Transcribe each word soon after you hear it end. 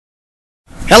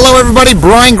Hello everybody,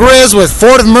 Brian Grizz with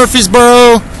Ford of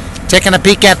Murfreesboro, taking a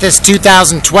peek at this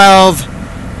 2012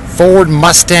 Ford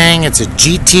Mustang. It's a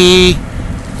GT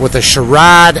with a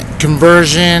SHERROD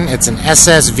conversion. It's an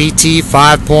SSVT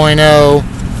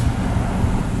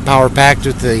 5.0, power packed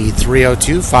with the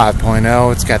 302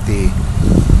 5.0. It's got the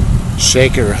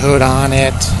shaker hood on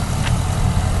it,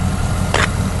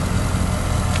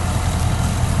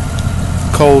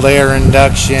 cold air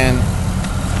induction.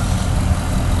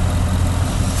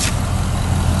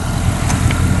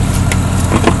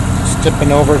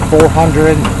 Tipping over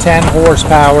 410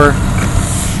 horsepower.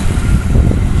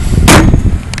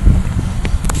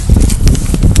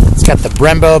 It's got the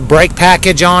Brembo Brake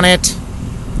package on it.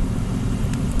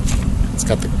 It's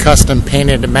got the custom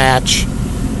painted to match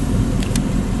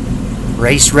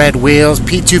race red wheels,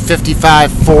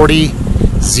 P255/40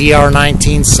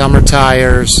 ZR19 summer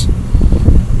tires.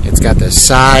 It's got the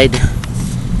side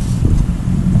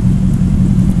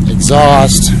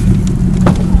exhaust.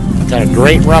 Got a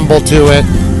great rumble to it.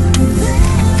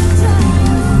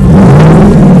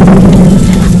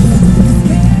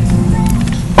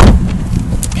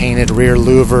 Painted rear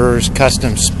louvers,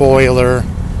 custom spoiler.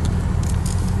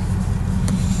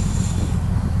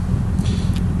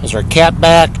 There's our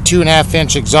catback,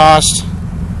 2.5-inch exhaust.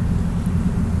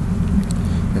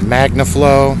 The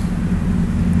Magnaflow.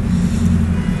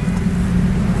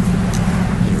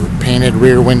 Painted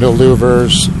rear window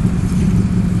louvers.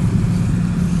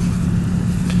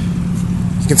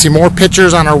 You can see more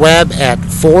pictures on our web at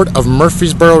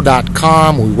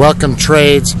fordofmurfreesboro.com. We welcome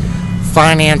trades,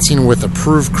 financing with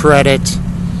approved credit.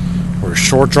 We're a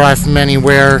short drive from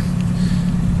anywhere.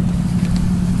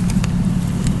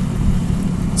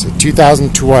 It's a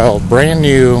 2012, brand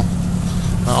new,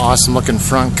 awesome looking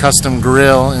front custom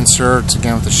grille inserts,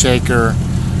 again with the shaker,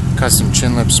 custom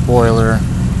chin lip spoiler.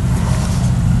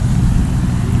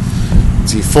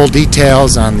 See full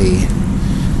details on the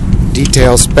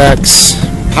detail specs.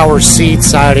 Power seats,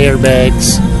 side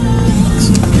airbags.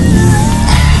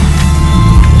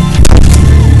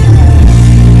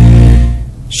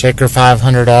 Shaker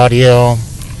 500 audio,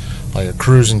 all your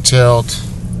cruise and tilt.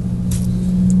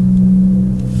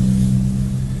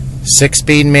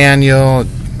 6-speed manual.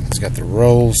 It's got the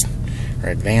rolls, or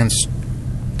advanced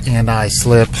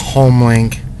anti-slip, home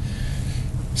link.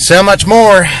 So much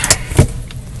more.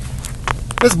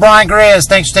 This is Brian Grizz.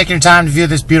 Thanks for taking your time to view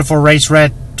this beautiful race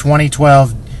red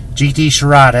 2012 GT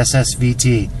SHERROD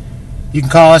SSVT. You can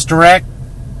call us direct,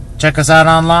 check us out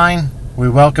online. We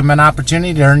welcome an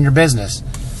opportunity to earn your business.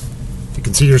 You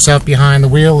can see yourself behind the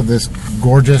wheel of this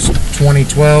gorgeous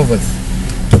 2012 with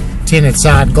tinted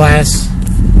side glass.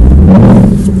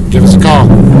 Give us a call.